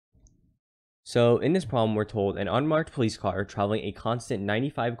So in this problem, we're told an unmarked police car traveling a constant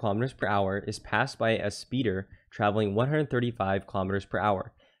 95 kilometers per hour is passed by a speeder traveling 135 kilometers per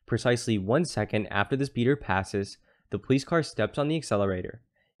hour. Precisely 1 second after the speeder passes, the police car steps on the accelerator.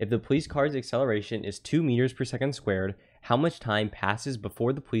 If the police car's acceleration is 2 meters per second squared, how much time passes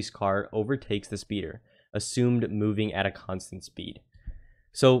before the police car overtakes the speeder, assumed moving at a constant speed?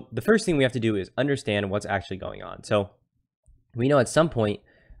 So the first thing we have to do is understand what's actually going on. So we know at some point,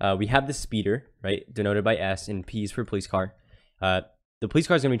 we have the speeder, right, denoted by S and P's for police car. The police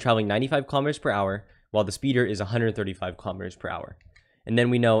car is going to be traveling 95 kilometers per hour, while the speeder is 135 kilometers per hour. And then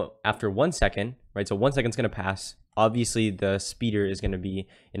we know after 1 second, right, so 1 second is going to pass. Obviously, the speeder is going to be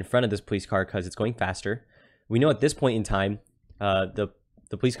in front of this police car because it's going faster. We know at this point in time, the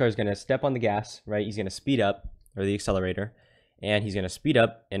police car is going to step on the gas, right? He's going to speed up, or the accelerator, and he's going to speed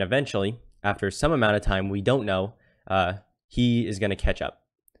up, and eventually, after some amount of time, we don't know, he is going to catch up.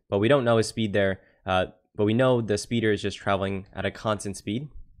 But we don't know his speed there, but we know the speeder is just traveling at a constant speed.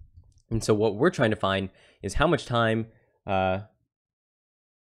 And so what we're trying to find is how much time, how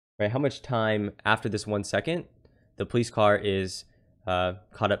much time after this 1 second, the police car is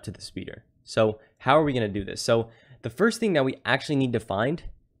caught up to the speeder. So how are we going to do this? So the first thing that we actually need to find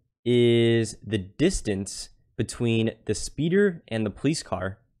is the distance between the speeder and the police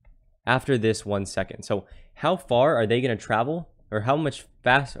car after this 1 second. So how far are they going to travel? Or how much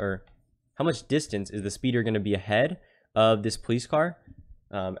distance is the speeder going to be ahead of this police car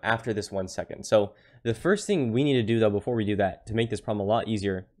after this 1 second? So the first thing we need to do, though, before we do that, to make this problem a lot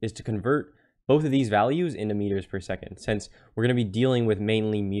easier, is to convert both of these values into meters per second, since we're going to be dealing with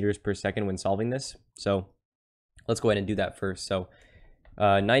mainly meters per second when solving this. So let's go ahead and do that first. So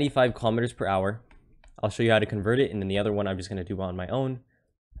 95 kilometers per hour, I'll show you how to convert it, and then the other one I'm just going to do on my own.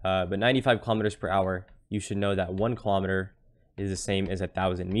 But 95 kilometers per hour, you should know that 1 kilometer is the same as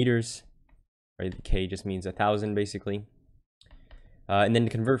 1,000 meters, right? The K just means 1,000 basically. And then to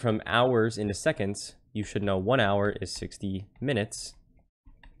convert from hours into seconds, you should know 1 hour is 60 minutes.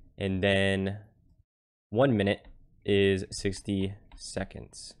 And then 1 minute is 60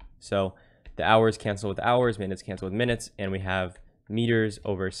 seconds. So the hours cancel with hours, minutes cancel with minutes, and we have meters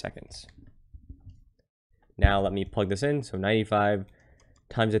over seconds. Now let me plug this in. So 95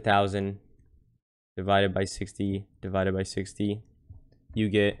 times 1,000 divided by 60 divided by 60, you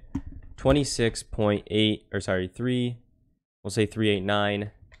get 26.8, or sorry, 3, we'll say 389.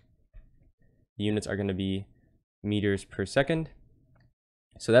 The units are going to be meters per second.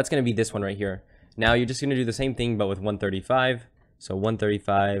 So that's going to be this one right here. Now you're just going to do the same thing, but with 135. So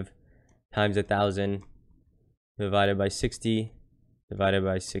 135 times 1,000 divided by 60 divided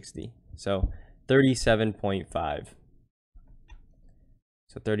by 60. So 37.5.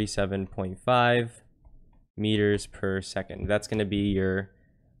 So 37.5 meters per second. That's going to be your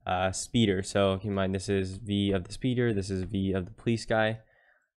speeder. So keep in mind, this is V of the speeder. This is V of the police guy.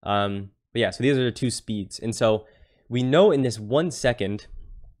 But yeah, so these are the two speeds. And so we know in this 1 second,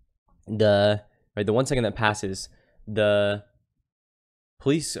 the 1 second that passes, the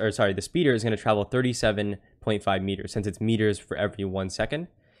speeder is going to travel 37.5 meters, since it's meters for every 1 second.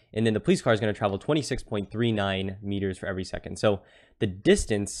 And then the police car is going to travel 26.39 meters for every second. So the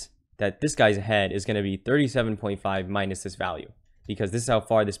distance that this guy's ahead is going to be 37.5 minus this value, because this is how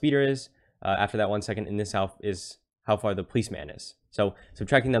far the speeder is after that 1 second, and this is how far the policeman is. So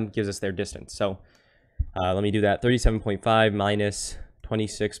subtracting them gives us their distance. So let me do that. 37.5 minus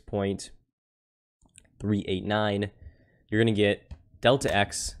 26.389. You're going to get delta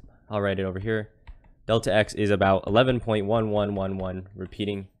x. I'll write it over here. Delta x is about 11.1111,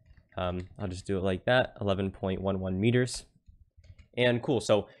 repeating. I'll just do it like that, 11.11 meters. And cool,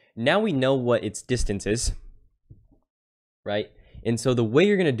 so now we know what its distance is, right? And so the way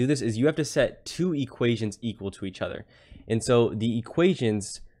you're going to do this is you have to set two equations equal to each other. And so the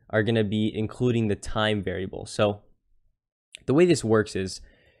equations are going to be including the time variable. So the way this works is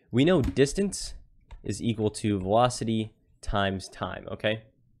we know distance is equal to velocity times time, okay?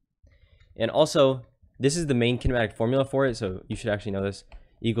 And also, this is the main kinematic formula for it, so you should actually know this,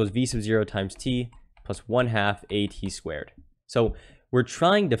 equals v sub 0 times t plus 1/2 at squared. So we're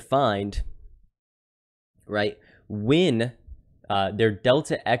trying to find, right, when their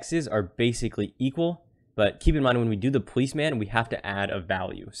delta x's are basically equal, but keep in mind when we do the policeman, we have to add a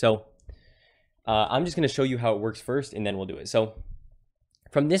value. So I'm just going to show you how it works first, and then we'll do it. So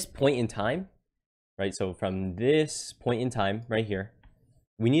from this point in time, right, so from this point in time right here,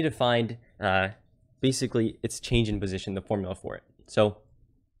 we need to find basically its change in position, the formula for it. So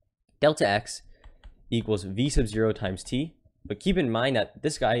delta x equals v sub 0 times t, but keep in mind that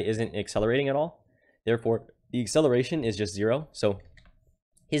this guy isn't accelerating at all. Therefore, the acceleration is just 0. So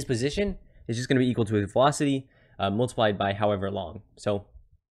his position is just going to be equal to his velocity multiplied by however long. So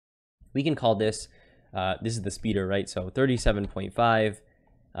we can call this, this is the speeder, right? So 37.5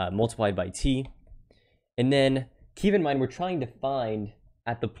 multiplied by t. And then keep in mind, we're trying to find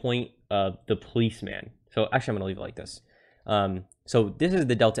at the point of the policeman. So actually, I'm going to leave it like this. So this is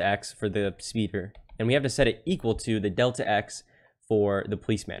the delta x for the speeder, and we have to set it equal to the delta x for the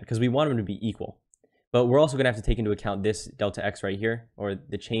policeman because we want them to be equal. But we're also going to have to take into account this delta x right here, or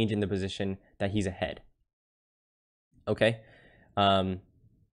the change in the position that he's ahead. Okay.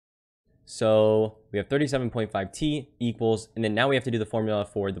 So we have 37.5t equals, and then now we have to do the formula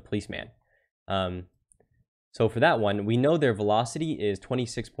for the policeman. So for that one, we know their velocity is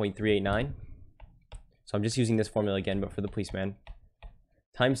 26.389. So I'm just using this formula again, but for the policeman,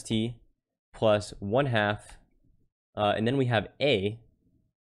 times t plus 1/2, and then we have a.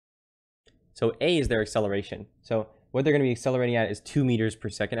 So a is their acceleration. So what they're going to be accelerating at is 2 meters per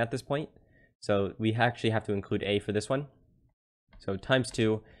second at this point. So we actually have to include a for this one. So times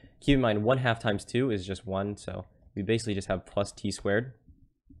 2. Keep in mind, 1/2 times 2 is just 1. So we basically just have plus t squared.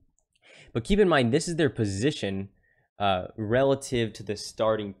 But keep in mind, this is their position relative to the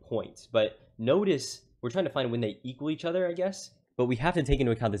starting points. But notice we're trying to find when they equal each other, I guess. But we have to take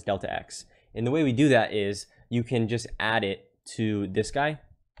into account this delta x. And the way we do that is you can just add it to this guy.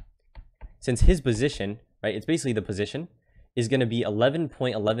 Since his position, right, it's basically the position, is going to be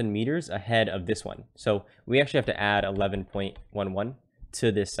 11.11 meters ahead of this one. So we actually have to add 11.11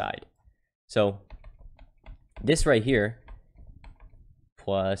 to this side. So this right here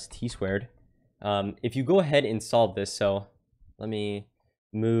plus t squared. If you go ahead and solve this, so let me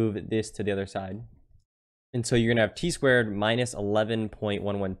move this to the other side. And so you're going to have t squared minus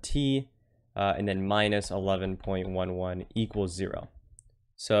 11.11t, and then minus 11.11 equals 0.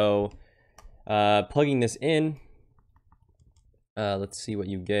 So plugging this in, let's see what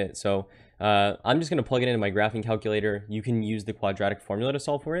you get. So I'm just going to plug it into my graphing calculator. You can use the quadratic formula to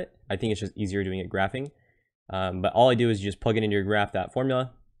solve for it. I think it's just easier doing it graphing. But all I do is you just plug it into your graph, that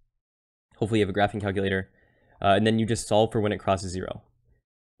formula. Hopefully you have a graphing calculator. And then you just solve for when it crosses 0.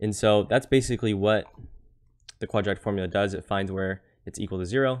 And so that's basically what the quadratic formula does. It finds where it's equal to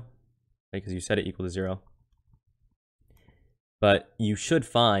 0, right? Because you set it equal to 0. But you should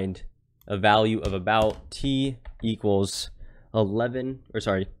find a value of about t equals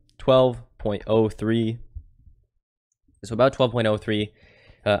 12.03. So about 12.03.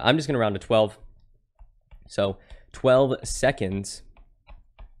 I'm just going to round to 12. So 12 seconds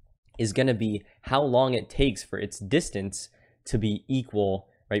is going to be how long it takes for its distance to be equal,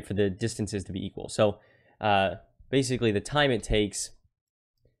 right? For the distances to be equal. So basically the time it takes,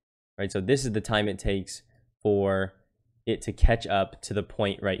 right? So this is the time it takes for it to catch up to the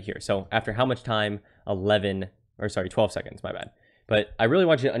point right here. So after how much time? 12 seconds, my bad. But I really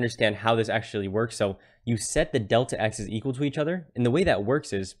want you to understand how this actually works. So you set the delta x's equal to each other. And the way that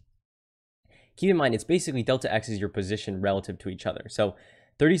works is, keep in mind, it's basically delta x is your position relative to each other. So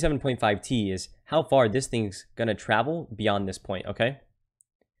 37.5t is how far this thing's going to travel beyond this point, okay?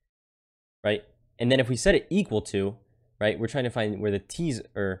 Right? And then if we set it equal to, right, we're trying to find where the t's,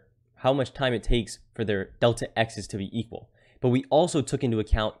 or how much time it takes for their delta x's to be equal. But we also took into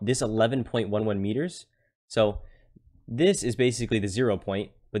account this 11.11 meters. So this is basically the 0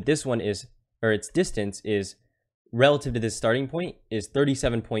 point, but this one is, or its distance is relative to this starting point is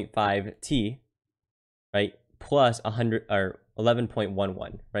 37.5t, right? Plus 100 or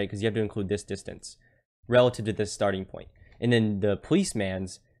 11.11, right? Because you have to include this distance relative to this starting point. And then the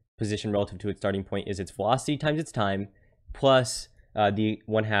policeman's position relative to its starting point is its velocity times its time plus the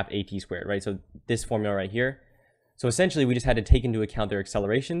 1/2 at squared, right? So this formula right here. So essentially we just had to take into account their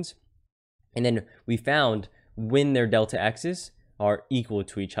accelerations, and then we found when their delta x's are equal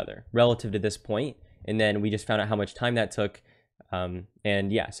to each other relative to this point, and then we just found out how much time that took.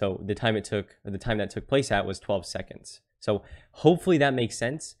 And yeah, so the time it took, or the time that took place at, was 12 seconds. So hopefully that makes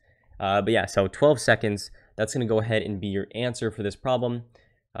sense. But yeah, so 12 seconds, that's going to go ahead and be your answer for this problem.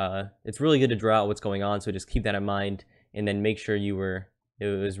 It's really good to draw out what's going on, so just keep that in mind, and then make sure it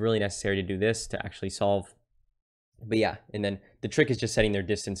was really necessary to do this to actually solve. But yeah, and then the trick is just setting their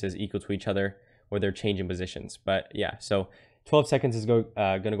distances equal to each other, or their change in positions. But yeah, so 12 seconds is going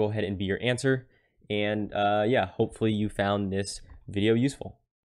to go ahead and be your answer. And yeah, hopefully you found this video useful.